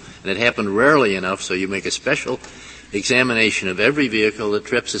vehicle. And it happened rarely enough, so you make a special examination of every vehicle that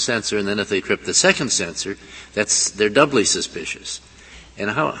trips a sensor, and then if they trip the second sensor, they're doubly suspicious. And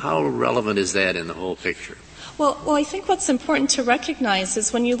how relevant is that in the whole picture? Well, I think what's important to recognize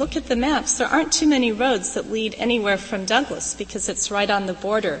is when you look at the maps, there aren't too many roads that lead anywhere from Douglas because it's right on the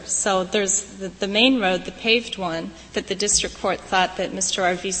border. So there's the main road, the paved one, that the district court thought that Mr.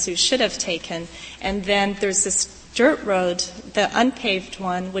 Arvizu should have taken. And then there's this dirt road, the unpaved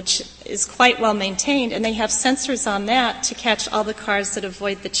one, which is quite well maintained, and they have sensors on that to catch all the cars that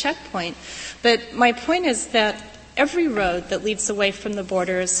avoid the checkpoint. But my point is that every road that leads away from the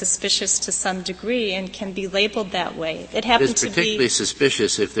border is suspicious to some degree and can be labeled that way. It happens to be... It's particularly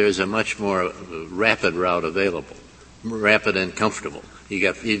suspicious if there's a much more rapid route available, rapid and comfortable. You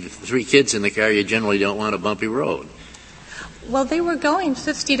got 3 kids in the car, you generally don't want a bumpy road. Well, they were going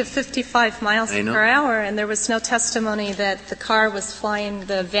 50 to 55 miles per hour, and there was no testimony that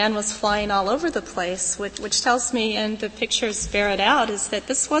the van was flying all over the place, which tells me, and the pictures bear it out, is that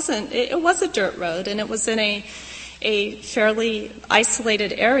it was a dirt road, and it was in a fairly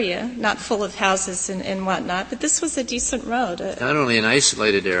isolated area, not full of houses and whatnot, but this was a decent road. Not only an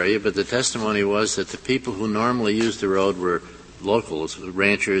isolated area, but the testimony was that the people who normally use the road were locals,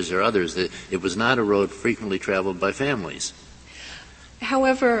 ranchers or others. It was not a road frequently traveled by families.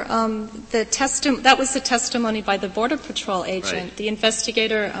 However, that was the testimony by the Border Patrol agent. Right. The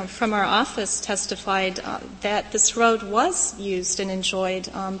investigator from our office testified that this road was used and enjoyed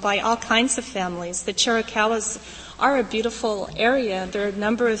by all kinds of families. The Chiricahuas are a beautiful area. There are a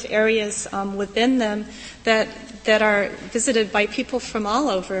number of areas within them that are visited by people from all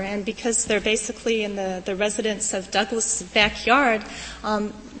over, and because they're basically in the residents of Douglas' backyard,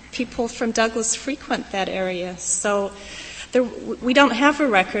 people from Douglas frequent that area. So we don't have a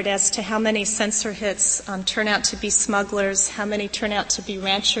record as to how many sensor hits turn out to be smugglers, how many turn out to be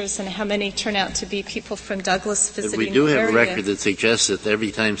ranchers, and how many turn out to be people from Douglas visiting the area. But we do have a record that suggests that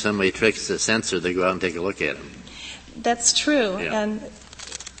every time somebody tricks the sensor, they go out and take a look at them. That's true, yeah.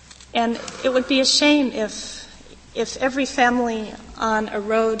 and it would be a shame if every family on a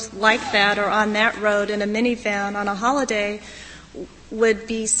road like that or on that road in a minivan on a holiday would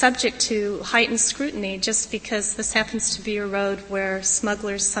be subject to heightened scrutiny just because this happens to be a road where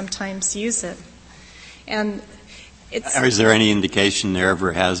smugglers sometimes use it. And is there any indication there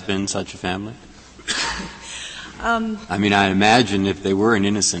ever has been such a family? I mean, I imagine if they were an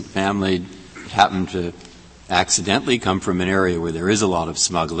innocent family, it happened to accidentally come from an area where there is a lot of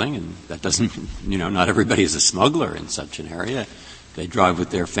smuggling, and that doesn't, not everybody is a smuggler in such an area. They drive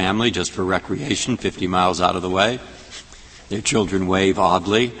with their family just for recreation 50 miles out of the way. Their children wave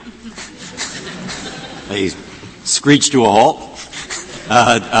oddly. They screech to a halt.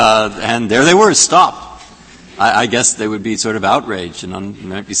 And there they were, stopped. I guess they would be sort of outraged, and there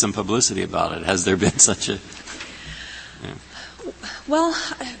might be some publicity about it. Has there been such a... Yeah. Well,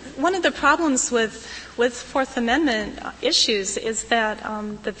 one of the problems with Fourth Amendment issues is that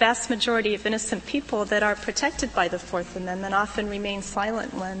the vast majority of innocent people that are protected by the Fourth Amendment often remain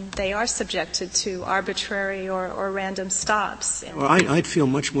silent when they are subjected to arbitrary or random stops. Well, I'd feel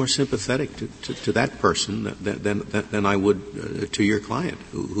much more sympathetic to that person than I would to your client,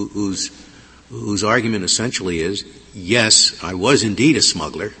 whose argument essentially is, yes, I was indeed a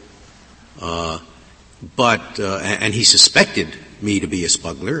smuggler, but and he suspected me to be a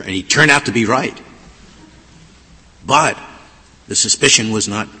smuggler, and he turned out to be right. But the suspicion was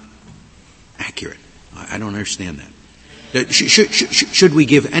not accurate. I don't understand that. Should we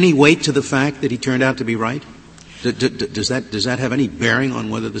give any weight to the fact that he turned out to be right? Does that have any bearing on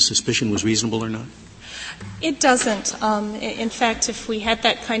whether the suspicion was reasonable or not? It doesn't. In fact, if we had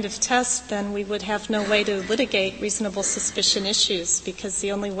that kind of test, then we would have no way to litigate reasonable suspicion issues, because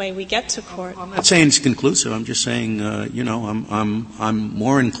the only way we get to court. I'm not saying it's conclusive. I'm just saying, I'm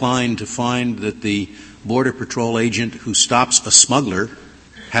more inclined to find that the Border Patrol agent who stops a smuggler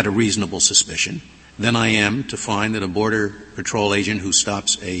had a reasonable suspicion than I am to find that a Border Patrol agent who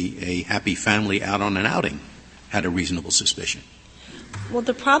stops a happy family out on an outing had a reasonable suspicion. Well,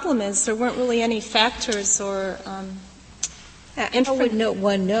 the problem is there weren't really any factors or how would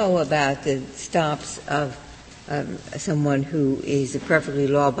one know about the stops of someone who is a perfectly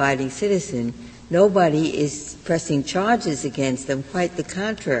law-abiding citizen? Nobody is pressing charges against them, quite the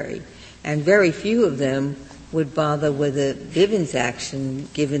contrary. And very few of them would bother with a Bivens action,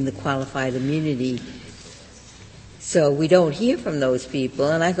 given the qualified immunity. So we don't hear from those people.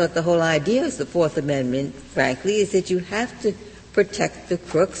 And I thought the whole idea of the Fourth Amendment, frankly, is that you have to protect the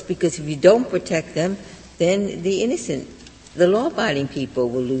crooks, because if you don't protect them, then the innocent, the law-abiding people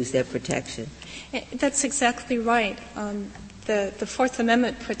will lose their protection. That's exactly right. The Fourth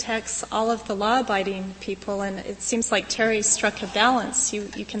Amendment protects all of the law-abiding people, and it seems like Terry struck a balance.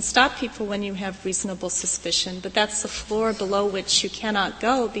 You can stop people when you have reasonable suspicion, but that's the floor below which you cannot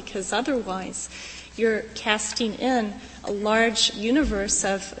go, because otherwise you're casting in a large universe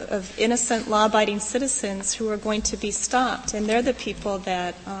of innocent law-abiding citizens who are going to be stopped, and they're the people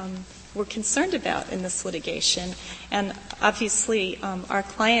that we're concerned about in this litigation. And obviously our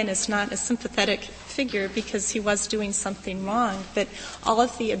client is not a sympathetic figure because he was doing something wrong, but all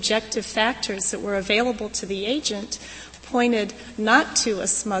of the objective factors that were available to the agent pointed not to a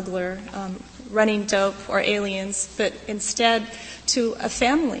smuggler running dope or aliens, but instead to a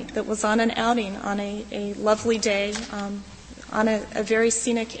family that was on an outing on a lovely day on a very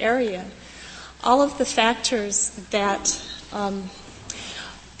scenic area. All of the factors that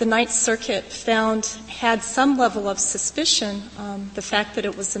the Ninth Circuit found had some level of suspicion, the fact that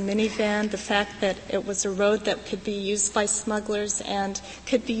it was a minivan, the fact that it was a road that could be used by smugglers and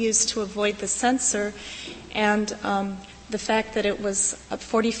could be used to avoid the censor, and the fact that it was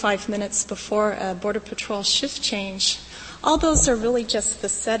 45 minutes before a Border Patrol shift change. All those are really just the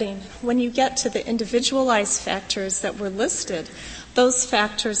setting. When you get to the individualized factors that were listed, those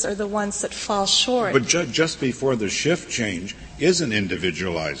factors are the ones that fall short. But just before the shift change is an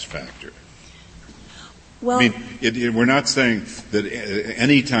individualized factor. Well, I mean, we're not saying that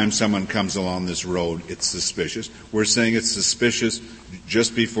any time someone comes along this road, it's suspicious. We're saying it's suspicious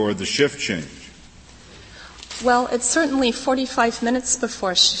just before the shift change. Well, it's certainly 45 minutes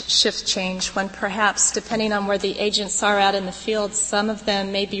before shift change, when perhaps, depending on where the agents are out in the field, some of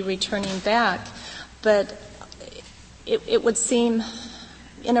them may be returning back. But it would seem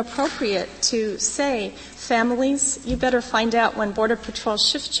inappropriate to say, families, you better find out when Border Patrol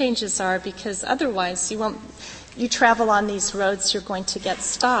shift changes are, because otherwise you travel on these roads, you're going to get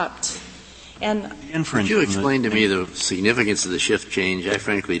stopped. And could you explain to me the significance of the shift change? I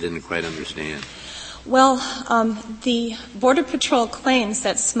frankly didn't quite understand. Well, the Border Patrol claims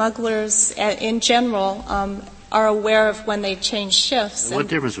that smugglers in general are aware of when they change shifts. And what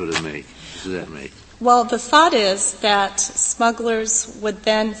difference would it make? Does that make? Well, the thought is that smugglers would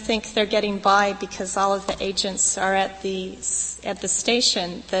then think they're getting by because all of the agents are at the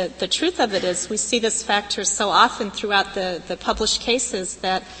station. The truth of it is we see this factor so often throughout the published cases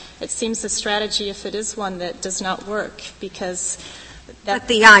that it seems a strategy, if it is one, that does not work, because But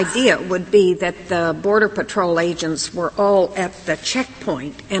the idea would be that the Border Patrol agents were all at the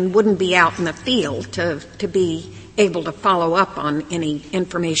checkpoint and wouldn't be out in the field to be able to follow up on any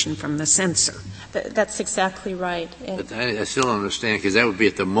information from the censor. That's exactly right. But I still don't understand, because that would be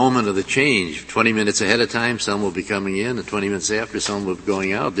at the moment of the change. 20 minutes ahead of time, some will be coming in, and 20 minutes after, some will be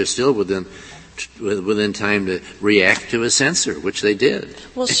going out. They're still within time to react to a censor, which they did.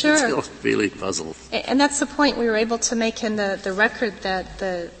 Well, sure. Still really puzzled. And that's the point we were able to make in the record that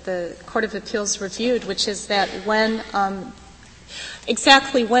the Court of Appeals reviewed, which is that when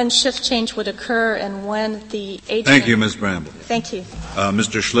exactly when shift change would occur and when the agent... Thank you, Ms. Bramble. Thank you.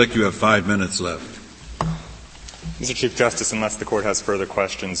 Mr. Schlick, you have 5 minutes left. Mr. Chief Justice, unless the Court has further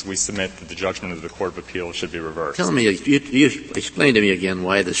questions, we submit that the judgment of the Court of Appeals should be reversed. Tell me, you explain to me again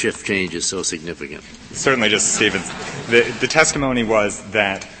why the shift change is so significant. Certainly, Justice Stevens. The testimony was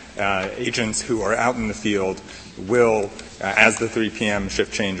that agents who are out in the field will, as the 3 p.m.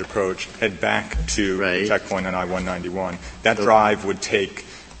 shift change approach, head back to the checkpoint on I-191. That drive would take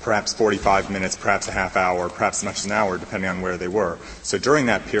perhaps 45 minutes, perhaps a half hour, perhaps as much as an hour, depending on where they were. So during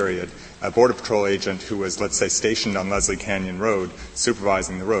that period, a Border Patrol agent who was, let's say, stationed on Leslie Canyon Road,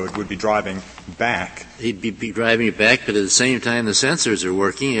 supervising the road, would be driving back. He'd be driving it back, but at the same time the sensors are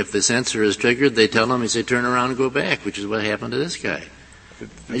working. If the sensor is triggered, they tell him, turn around and go back, which is what happened to this guy.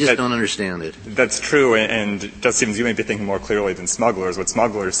 I just don't understand it. That's true, and Justice Stevens, you may be thinking more clearly than smugglers. What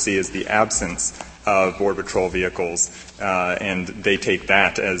smugglers see is the absence of Border Patrol vehicles, and they take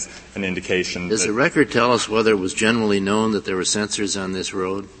that as an indication. Does the record tell us whether it was generally known that there were sensors on this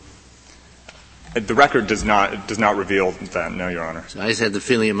road? The record does not reveal that, no, Your Honor. So I just had the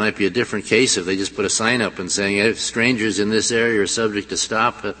feeling it might be a different case if they just put a sign up and saying, if strangers in this area are subject to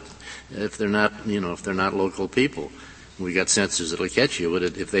stop if they're not local people. We got sensors that'll catch you, but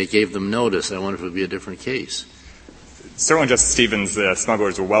if they gave them notice, I wonder if it would be a different case. Certainly, Justice Stevens,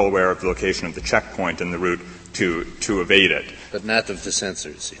 smugglers were well aware of the location of the checkpoint and the route to evade it. But not of the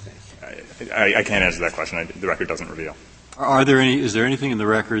sensors, you think? I can't answer that question. The record doesn't reveal. Is there anything in the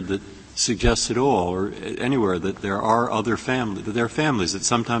record that suggests at all or anywhere that there are other families, that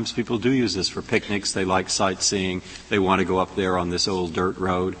sometimes people do use this for picnics, they like sightseeing, they want to go up there on this old dirt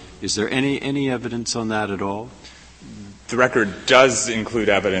road? Is there any evidence on that at all? The record does include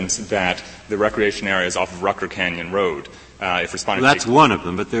evidence that the recreation area is off of Rucker Canyon Road. That's one of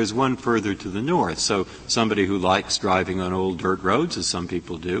them, but there's one further to the north. So somebody who likes driving on old dirt roads, as some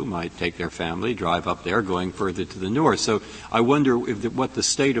people do, might take their family, drive up there, going further to the north. So I wonder what the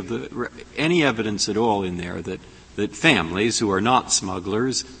state of any evidence at all in there that families who are not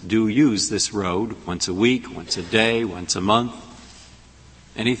smugglers do use this road once a week, once a day, once a month.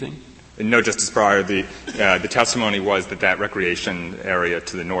 Anything? No, Justice Breyer. The testimony was that recreation area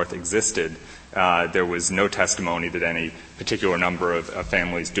to the north existed. There was no testimony that any particular number of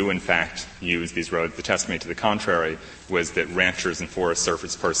families do, in fact, use these roads. The testimony to the contrary was that ranchers and Forest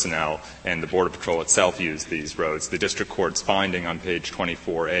Service personnel and the Border Patrol itself used these roads. The district court's finding on page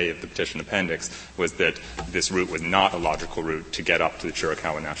 24A of the petition appendix was that this route was not a logical route to get up to the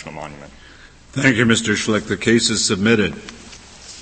Chiricahua National Monument. Thank you, Mr. Schlick. The case is submitted.